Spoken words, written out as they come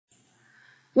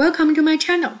Welcome to my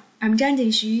channel. I'm Zhang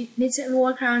Xu. Let's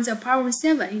work on the problem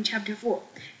 7 in chapter 4.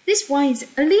 This one is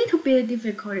a little bit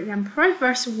difficult than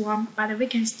previous one, but we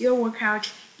can still work out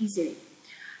easily.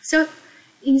 So,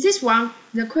 in this one,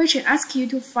 the question asks you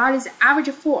to find the average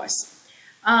force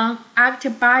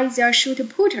acted by the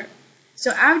shotputter.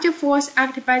 So, average force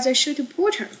acted by the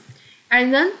shotputter.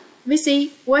 And then we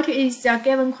see what is the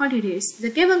given quantities. The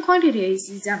given quantities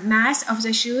is the mass of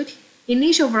the shoot,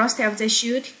 initial velocity of the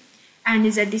shoot, and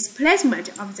the displacement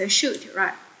of the shoot,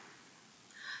 right?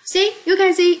 See, you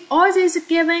can see all these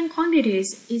given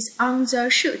quantities is on the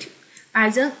shoot.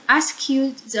 I then ask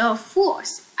you the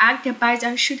force acted by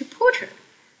the shotputter.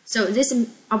 So this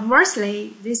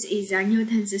obviously this is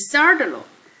Newton's third law.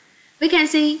 We can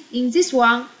see in this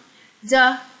one,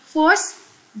 the force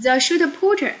the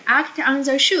shotputter act on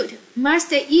the shoot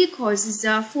must equals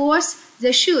the force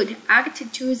the shoot act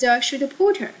to the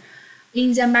shotputter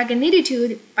in the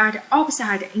magnitude but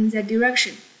opposite in the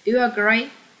direction. Do you agree?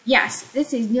 Yes,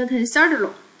 this is Newton's third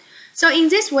law. So in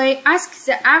this way, ask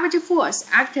the average force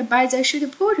acted by the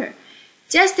shotputter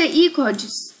just equal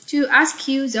to ask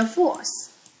you the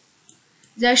force.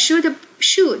 The force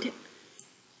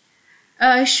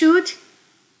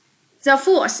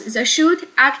the shoot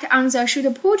act on the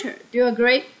shotputter. Do you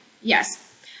agree? Yes.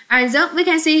 And then we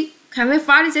can see, can we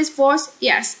find this force?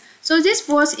 Yes. So this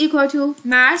force equal to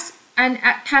mass and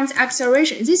times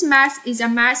acceleration. This mass is the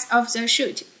mass of the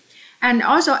shoot. And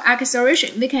also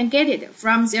acceleration, we can get it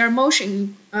from their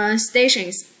motion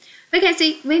stations. We can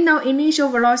see we know initial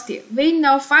velocity, we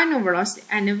know final velocity,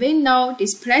 and we know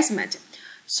displacement.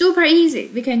 Super easy,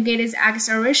 we can get this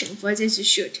acceleration for this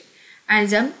shoot. And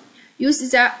then use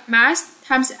the mass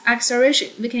times acceleration,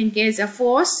 we can get the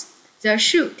force the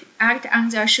shoot act on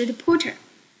the shotputter.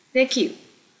 Thank you.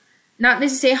 Now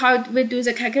let's see how we do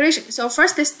the calculation. So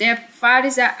first step,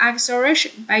 find the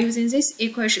acceleration by using this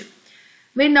equation.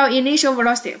 We know initial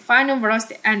velocity, final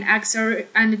velocity, and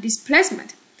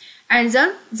displacement. And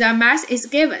then the mass is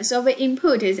given, so we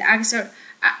input the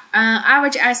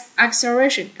average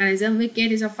acceleration, and then we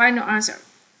get the final answer.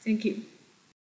 Thank you.